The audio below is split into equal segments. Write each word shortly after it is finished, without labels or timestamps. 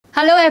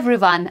Hello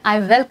everyone, I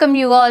welcome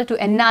you all to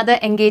another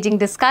engaging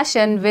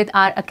discussion with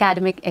our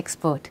academic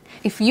expert.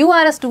 If you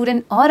are a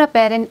student or a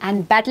parent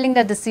and battling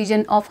the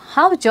decision of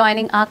how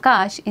joining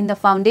Aakash in the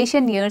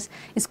foundation years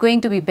is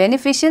going to be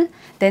beneficial,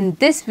 then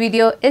this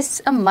video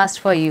is a must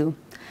for you.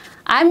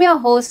 I'm your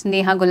host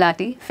Neha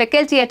Gulati,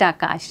 faculty at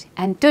Aakash,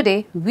 and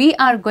today we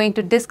are going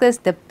to discuss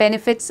the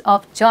benefits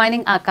of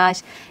joining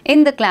Aakash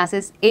in the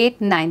classes 8th,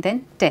 9th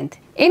and 10th.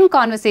 In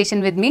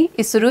conversation with me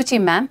is Suruchi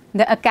ma'am,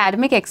 the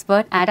academic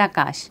expert at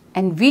Aakash,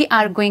 and we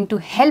are going to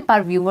help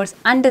our viewers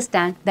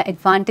understand the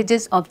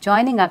advantages of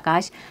joining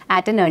Aakash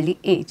at an early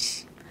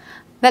age.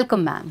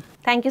 Welcome ma'am.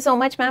 Thank you so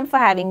much ma'am for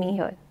having me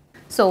here.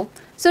 So,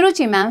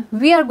 Suruchi ma'am,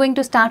 we are going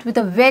to start with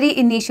a very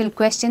initial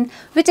question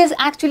which is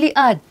actually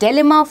a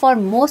dilemma for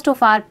most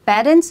of our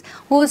parents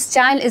whose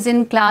child is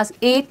in class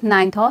 8th,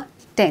 9th or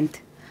 10th.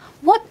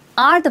 What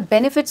are the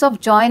benefits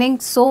of joining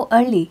so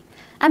early?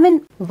 I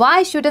mean,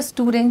 why should a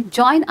student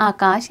join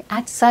Aakash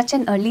at such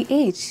an early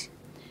age?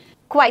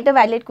 Quite a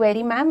valid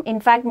query ma'am.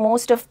 In fact,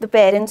 most of the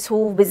parents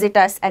who visit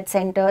us at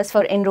centers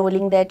for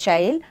enrolling their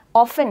child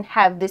often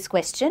have this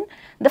question.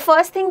 The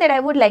first thing that I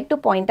would like to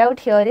point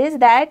out here is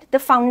that the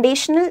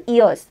foundational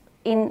years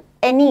in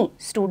any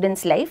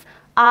student's life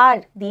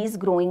are these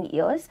growing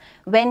years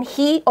when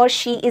he or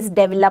she is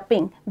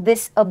developing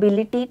this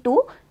ability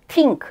to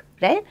think,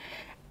 right?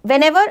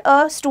 Whenever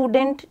a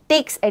student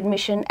takes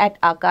admission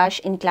at Aakash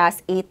in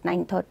class 8th,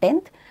 9th or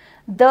 10th,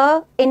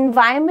 the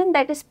environment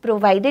that is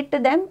provided to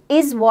them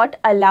is what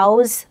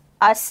allows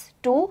us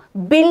to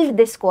build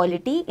this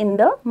quality in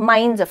the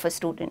minds of a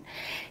student.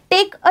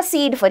 Take a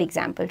seed for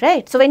example,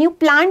 right? So when you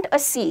plant a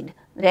seed,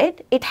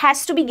 right, it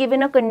has to be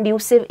given a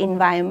conducive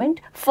environment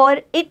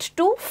for it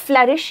to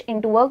flourish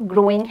into a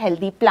growing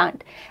healthy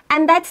plant.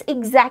 And that's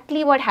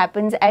exactly what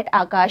happens at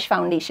Aakash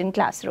Foundation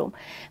classroom.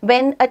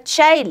 When a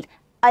child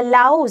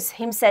allows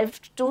himself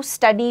to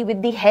study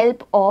with the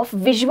help of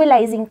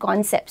visualizing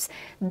concepts,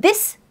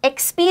 this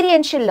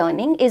experiential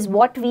learning is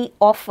what we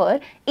offer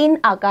in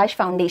Aakash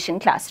Foundation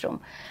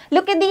classroom.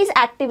 Look at these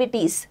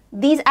activities.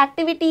 These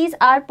activities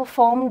are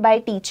performed by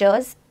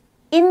teachers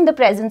in the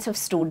presence of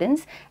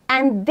students,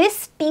 and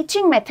this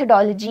teaching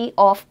methodology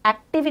of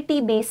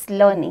activity-based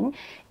learning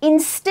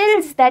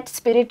instills that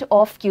spirit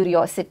of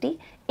curiosity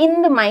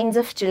in the minds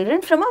of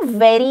children from a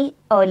very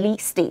early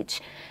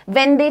stage.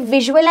 When they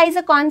visualize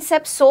a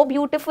concept so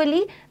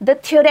beautifully, the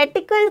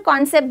theoretical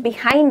concept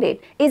behind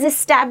it is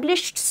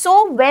established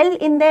so well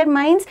in their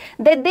minds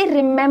that they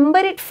remember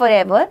it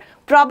forever,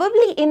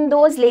 probably in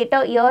those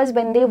later years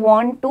when they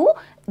want to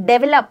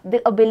develop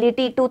the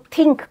ability to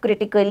think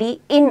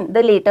critically in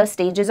the later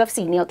stages of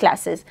senior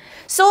classes.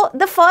 So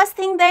the first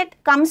thing that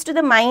comes to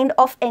the mind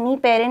of any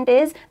parent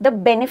is the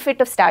benefit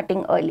of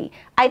starting early.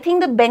 I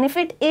think the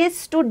benefit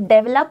is to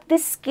develop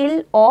this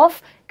skill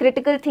of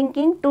critical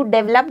thinking, to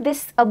develop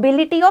this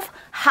ability of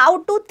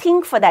how to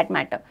think for that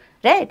matter,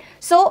 right?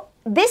 So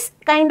this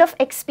kind of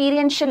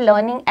experiential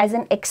learning as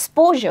an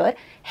exposure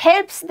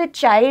helps the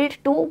child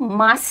to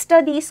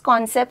master these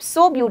concepts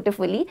so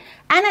beautifully,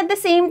 and at the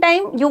same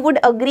time you would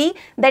agree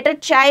that a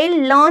child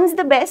learns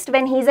the best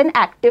when he's an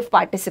active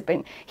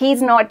participant.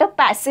 He's not a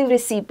passive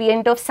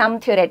recipient of some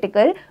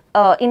theoretical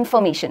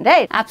information,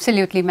 right?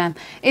 Absolutely ma'am.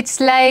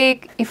 It's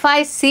like if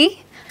I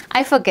see,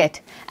 I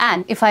forget.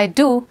 And if I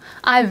do,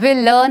 I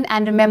will learn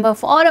and remember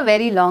for a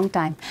very long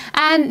time.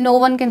 And no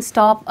one can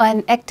stop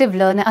an active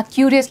learner, a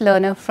curious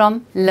learner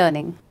from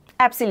learning.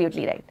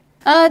 Absolutely right.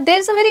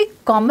 There's a very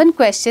common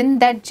question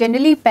that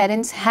generally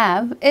parents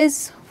have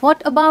is,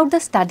 what about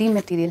the study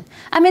material?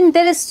 I mean,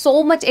 there is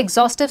so much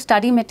exhaustive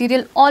study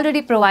material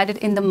already provided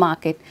in the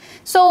market.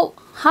 So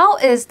how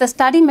is the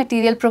study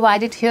material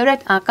provided here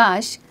at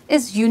Aakash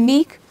is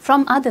unique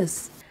from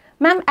others?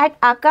 Ma'am, at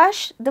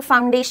Aakash, the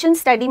foundation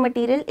study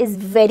material is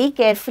very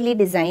carefully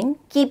designed,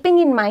 keeping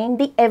in mind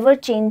the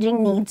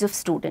ever-changing needs of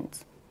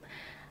students.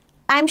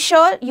 I'm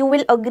sure you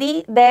will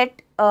agree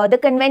that the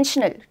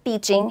conventional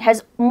teaching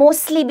has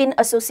mostly been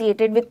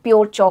associated with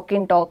pure chalk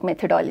and talk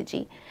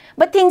methodology.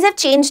 But things have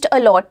changed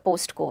a lot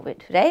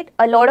post-COVID, right?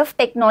 A lot of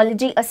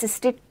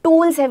technology-assisted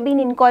tools have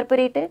been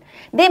incorporated.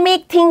 They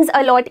make things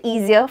a lot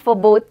easier for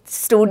both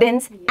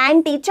students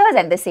and teachers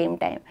at the same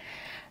time.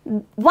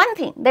 One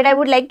thing that I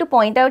would like to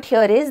point out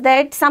here is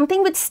that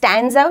something which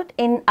stands out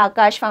in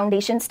Aakash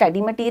Foundation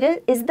study material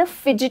is the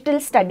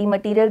phygital study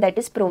material that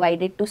is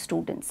provided to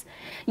students.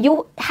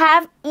 You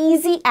have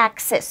easy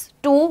access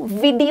to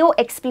video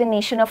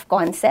explanation of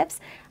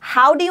concepts.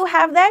 How do you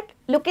have that?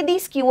 Look at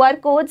these QR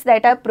codes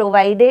that are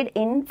provided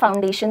in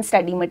foundation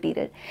study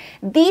material.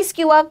 These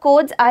QR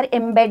codes are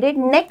embedded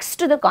next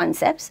to the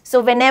concepts.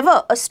 So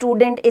whenever a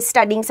student is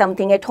studying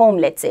something at home,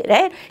 let's say,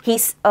 right,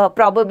 he's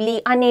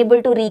probably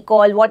unable to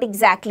recall what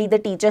exactly the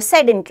teacher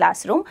said in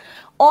classroom.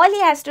 All he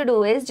has to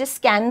do is just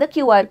scan the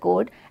QR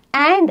code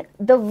and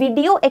the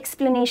video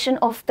explanation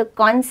of the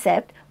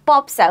concept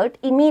pops out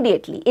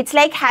immediately. It's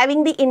like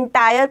having the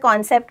entire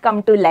concept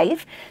come to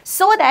life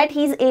so that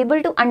he's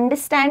able to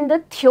understand the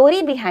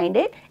theory behind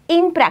it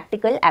in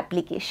practical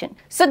application.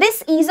 So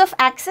this ease of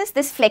access,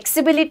 this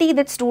flexibility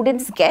that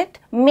students get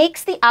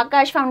makes the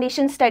Aakash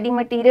Foundation study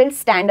material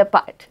stand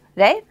apart,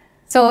 right?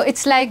 So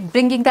it's like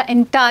bringing the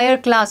entire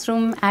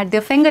classroom at their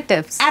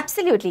fingertips.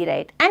 Absolutely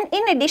right. And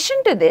in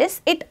addition to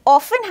this, it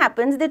often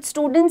happens that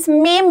students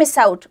may miss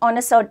out on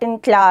a certain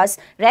class,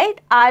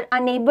 right? Are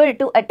unable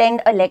to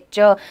attend a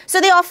lecture. So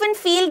they often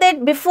feel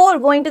that before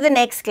going to the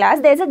next class,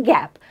 there's a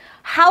gap.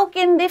 How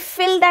can they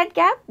fill that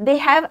gap? They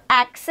have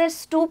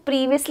access to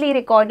previously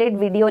recorded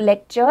video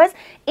lectures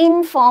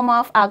in form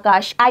of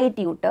Aakash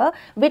iTutor,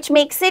 which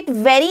makes it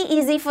very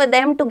easy for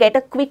them to get a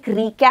quick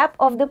recap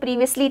of the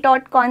previously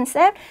taught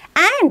concept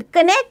and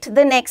connect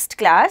the next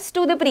class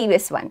to the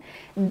previous one.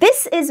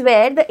 This is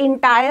where the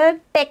entire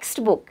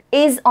textbook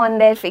is on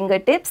their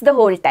fingertips the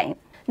whole time.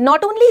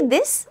 Not only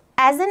this,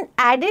 as an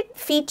added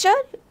feature,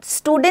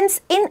 students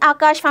in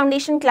Aakash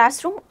Foundation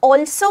classroom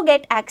also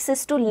get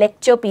access to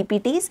lecture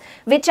PPTs,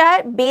 which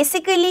are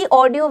basically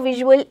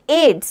audio-visual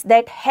aids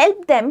that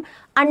help them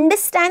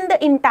understand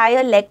the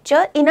entire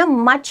lecture in a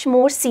much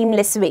more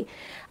seamless way.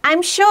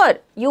 I'm sure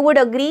you would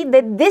agree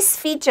that this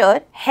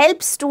feature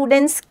helps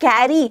students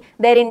carry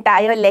their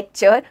entire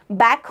lecture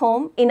back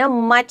home in a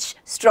much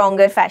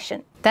stronger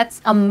fashion.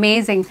 That's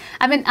amazing.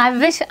 I mean, I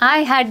wish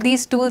I had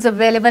these tools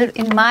available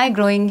in my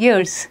growing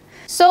years.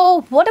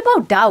 So what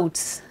about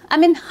doubts? I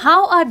mean,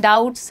 how are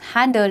doubts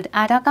handled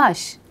at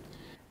Aakash?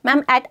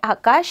 Ma'am, at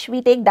Aakash,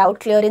 we take doubt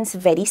clearance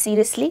very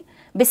seriously.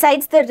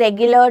 Besides the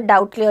regular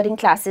doubt clearing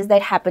classes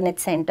that happen at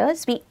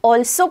centers, we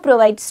also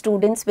provide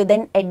students with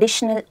an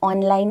additional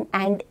online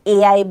and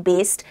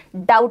AI-based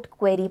doubt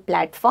query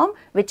platform,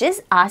 which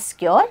is Ask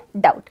Your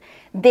Doubt.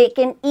 They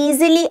can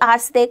easily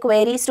ask their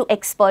queries to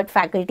expert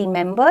faculty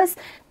members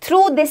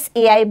through this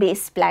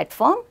AI-based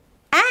platform.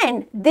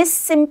 And this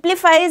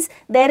simplifies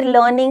their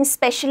learning,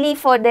 especially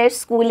for their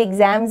school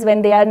exams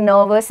when they are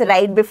nervous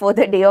right before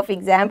the day of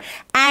exam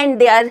and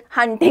they are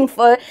hunting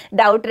for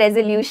doubt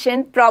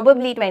resolution,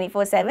 probably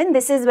 24/7.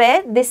 This is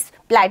where this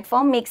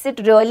platform makes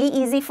it really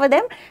easy for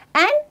them,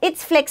 and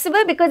it's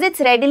flexible because it's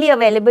readily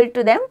available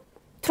to them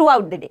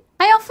throughout the day.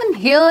 I often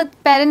hear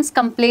parents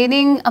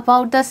complaining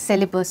about the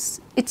syllabus.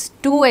 It's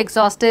too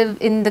exhaustive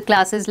in the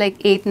classes like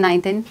 8th,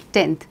 9th and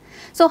 10th.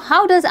 So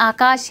how does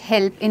Aakash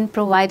help in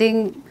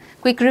providing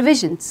quick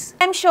revisions?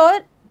 I'm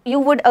sure you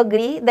would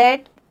agree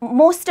that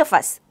most of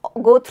us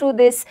go through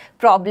this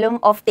problem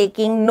of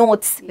taking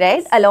notes,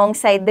 right,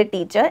 alongside the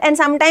teacher, and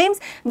sometimes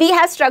we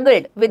have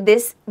struggled with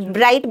this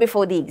right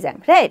before the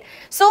exam, right?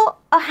 So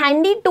a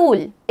handy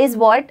tool is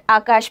what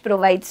Aakash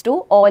provides to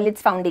all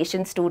its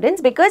foundation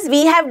students because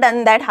we have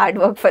done that hard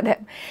work for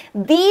them.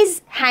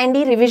 These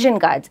handy revision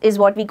cards is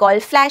what we call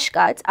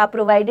flashcards, are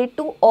provided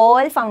to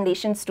all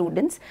foundation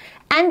students,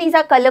 and these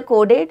are color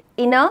coded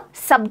in a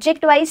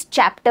subject wise,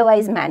 chapter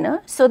wise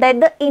manner so that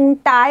the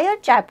entire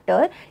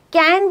chapter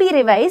can be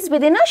revised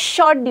within a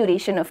short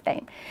duration of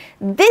time.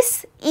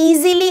 This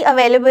easily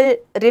available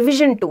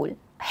revision tool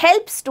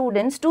helps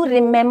students to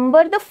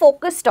remember the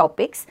focus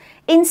topics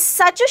in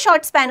such a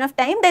short span of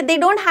time that they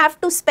don't have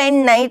to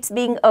spend nights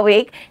being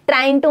awake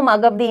trying to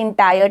mug up the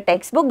entire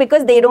textbook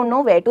because they don't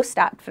know where to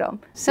start from.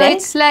 So right?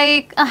 It's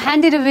like a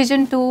handy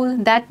revision tool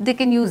that they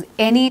can use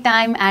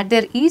anytime at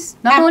their ease,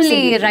 not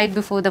Absolutely. only right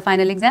before the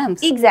final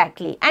exams.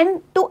 Exactly.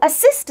 And to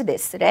assist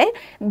this, right,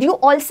 you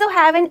also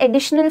have an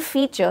additional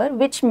feature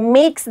which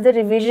makes the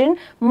revision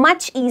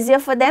much easier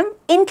for them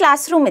in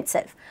classroom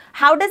itself.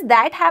 How does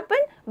that happen?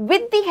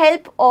 With the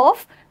help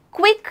of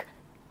quick,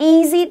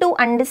 easy to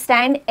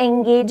understand,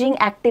 engaging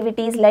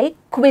activities like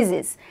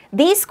quizzes.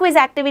 These quiz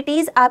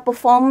activities are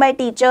performed by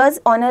teachers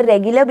on a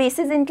regular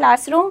basis in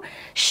classroom.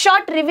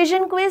 Short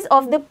revision quiz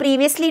of the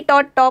previously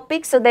taught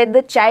topic so that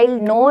the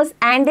child knows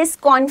and is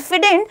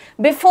confident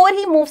before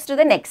he moves to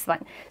the next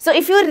one. So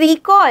if you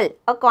recall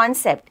a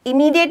concept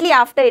immediately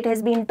after it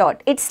has been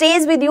taught, it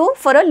stays with you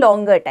for a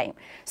longer time.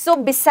 So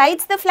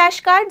besides the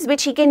flashcards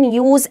which he can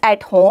use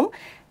at home,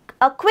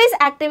 a quiz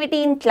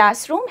activity in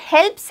classroom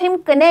helps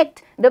him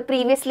connect the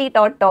previously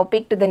taught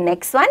topic to the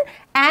next one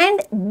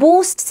and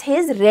boosts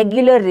his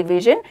regular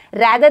revision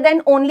rather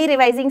than only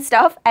revising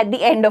stuff at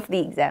the end of the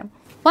exam.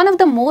 One of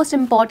the most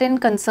important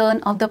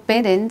concern of the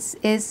parents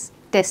is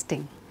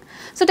testing.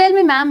 So tell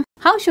me, ma'am,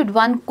 how should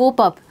one cope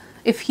up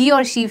if he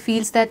or she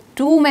feels that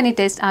too many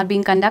tests are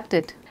being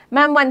conducted?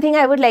 Ma'am, one thing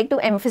I would like to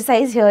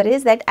emphasize here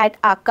is that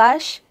at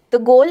Aakash, the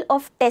goal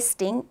of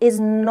testing is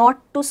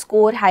not to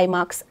score high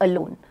marks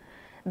alone.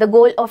 The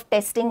goal of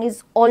testing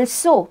is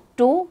also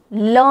to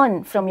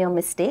learn from your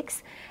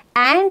mistakes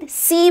and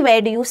see where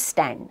do you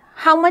stand.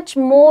 How much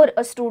more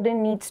a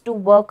student needs to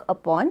work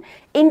upon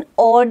in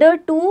order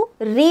to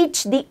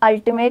reach the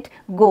ultimate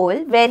goal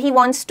where he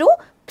wants to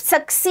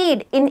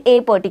succeed in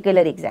a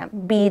particular exam,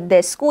 be it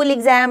their school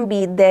exam,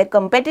 be it their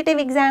competitive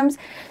exams.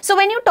 So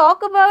when you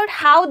talk about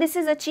how this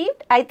is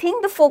achieved, I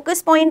think the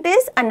focus point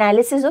is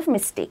analysis of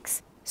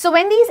mistakes. So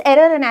when these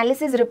error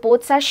analysis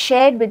reports are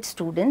shared with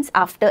students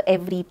after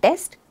every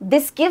test,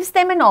 this gives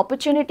them an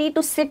opportunity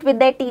to sit with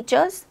their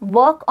teachers,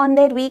 work on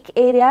their weak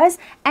areas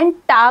and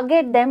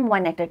target them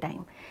one at a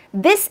time.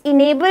 This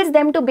enables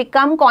them to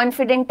become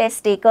confident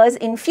test takers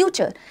in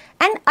future.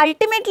 And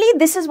ultimately,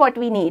 this is what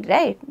we need,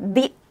 right?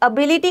 The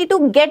ability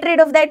to get rid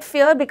of that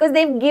fear, because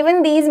they've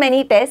given these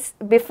many tests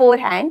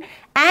beforehand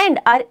and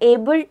are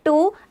able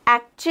to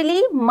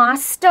actually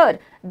master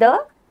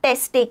the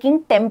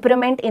test-taking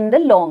temperament in the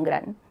long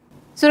run.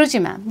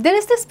 Suruchi ma'am, there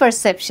is this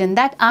perception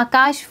that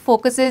Aakash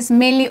focuses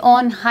mainly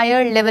on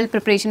higher level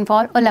preparation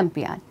for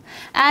Olympiad,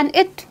 and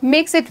it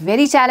makes it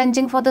very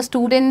challenging for the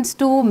students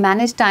to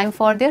manage time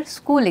for their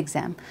school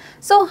exam.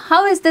 So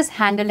how is this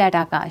handled at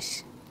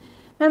Aakash?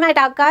 Ma'am, at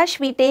Aakash,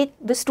 we take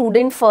the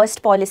student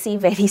first policy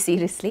very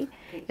seriously,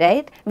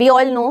 right? We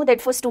all know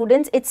that for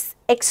students, it's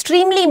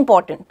extremely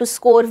important to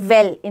score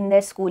well in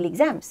their school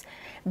exams.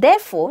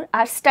 Therefore,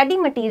 our study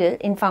material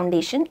in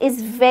foundation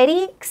is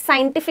very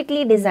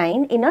scientifically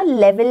designed in a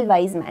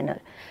level-wise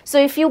manner. So,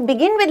 if you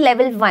begin with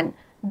level 1,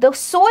 the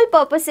sole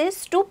purpose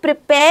is to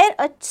prepare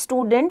a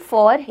student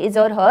for his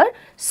or her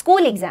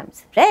school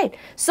exams, right?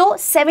 So,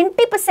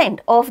 70%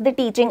 of the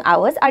teaching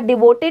hours are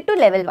devoted to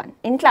level 1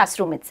 in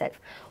classroom itself.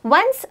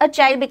 Once a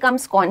child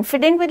becomes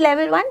confident with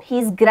level 1, he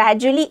is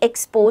gradually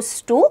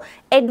exposed to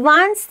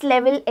advanced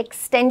level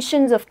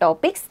extensions of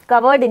topics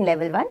covered in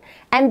level 1,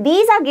 and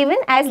these are given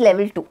as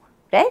level 2.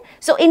 Right?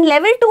 So, in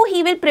level 2,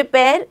 he will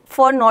prepare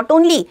for not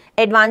only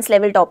advanced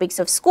level topics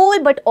of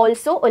school, but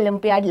also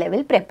Olympiad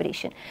level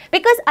preparation.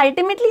 Because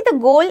ultimately, the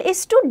goal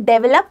is to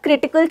develop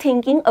critical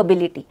thinking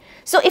ability.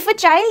 So, if a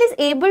child is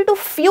able to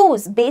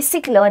fuse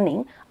basic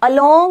learning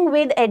along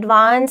with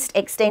advanced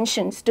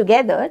extensions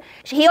together,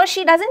 he or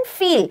she doesn't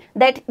feel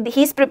that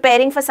he's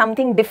preparing for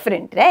something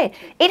different, right?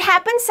 It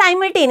happens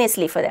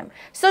simultaneously for them.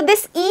 So,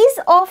 this ease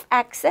of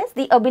access,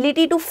 the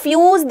ability to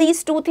fuse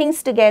these two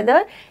things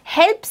together,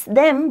 helps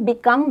them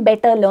become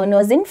better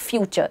learners in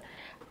future.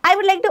 I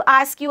would like to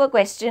ask you a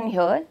question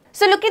here.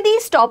 So, look at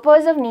these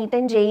toppers of NEET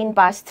and JEE in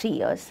past 3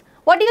 years.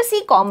 What do you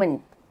see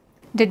common?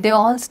 Did they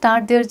all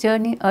start their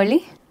journey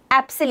early?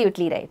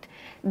 Absolutely right.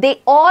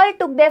 They all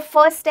took their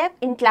first step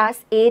in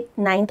class 8th,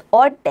 9th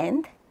or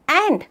 10th,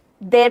 and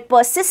their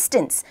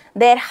persistence,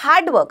 their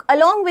hard work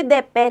along with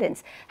their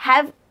parents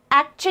have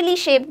actually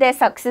shaped their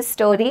success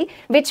story,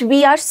 which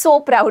we are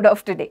so proud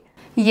of today.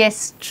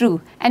 Yes,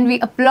 true. And we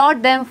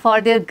applaud them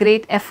for their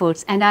great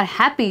efforts and are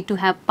happy to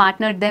have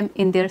partnered them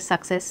in their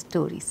success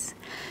stories.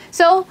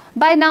 So,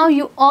 by now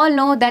you all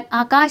know that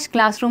Aakash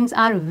classrooms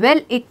are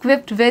well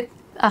equipped with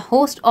a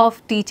host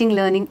of teaching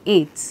learning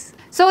aids.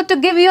 So, to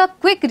give you a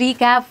quick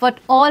recap what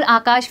all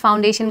Aakash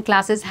Foundation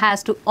classes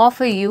has to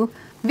offer you,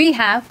 we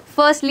have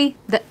firstly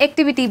the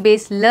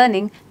activity-based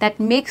learning that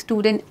makes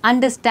students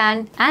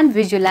understand and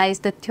visualize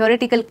the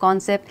theoretical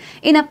concept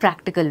in a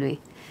practical way.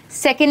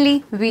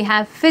 Secondly, we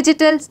have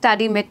digital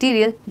study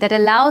material that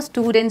allows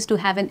students to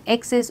have an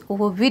access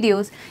over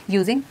videos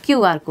using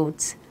QR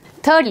codes.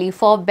 Thirdly,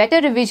 for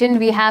better revision,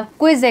 we have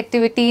quiz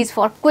activities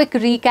for quick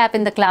recap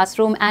in the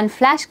classroom and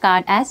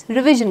flashcard as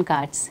revision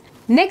cards.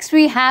 Next,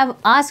 we have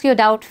Ask Your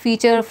Doubt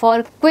feature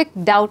for quick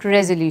doubt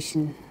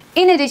resolution.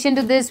 In addition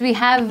to this, we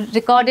have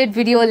recorded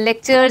video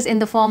lectures in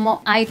the form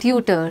of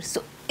iTutor.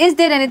 So, is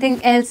there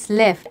anything else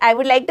left? I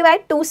would like to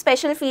add 2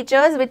 special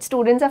features which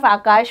students of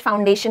Aakash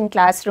Foundation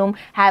Classroom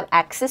have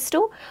access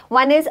to.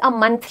 One is a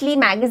monthly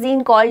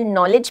magazine called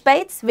Knowledge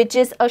Bites, which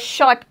is a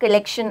short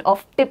collection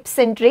of tips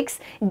and tricks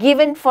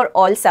given for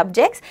all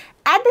subjects.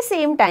 At the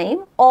same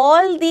time,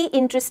 all the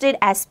interested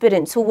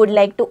aspirants who would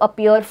like to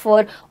appear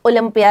for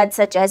Olympiads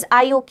such as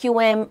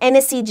IOQM,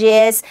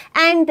 NSCJS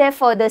and their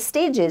further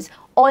stages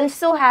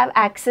also have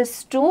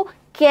access to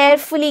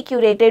carefully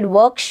curated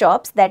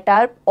workshops that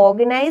are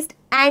organized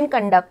and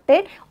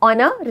conducted on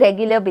a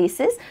regular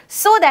basis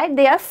so that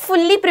they are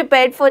fully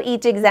prepared for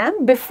each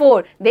exam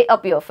before they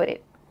appear for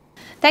it.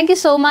 Thank you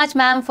so much,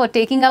 ma'am, for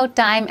taking out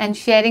time and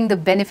sharing the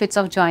benefits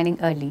of joining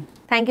early.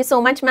 Thank you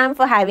so much, ma'am,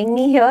 for having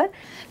me here.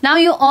 Now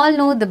you all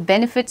know the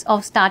benefits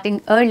of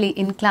starting early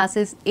in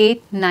classes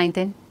 8th, 9th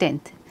and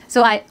 10th.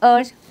 So I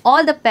urge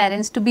all the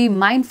parents to be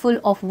mindful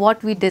of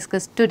what we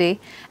discussed today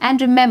and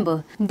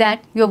remember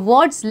that your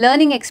ward's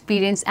learning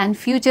experience and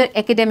future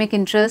academic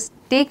interests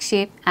take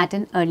shape at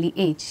an early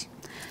age.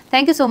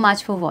 Thank you so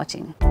much for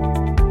watching.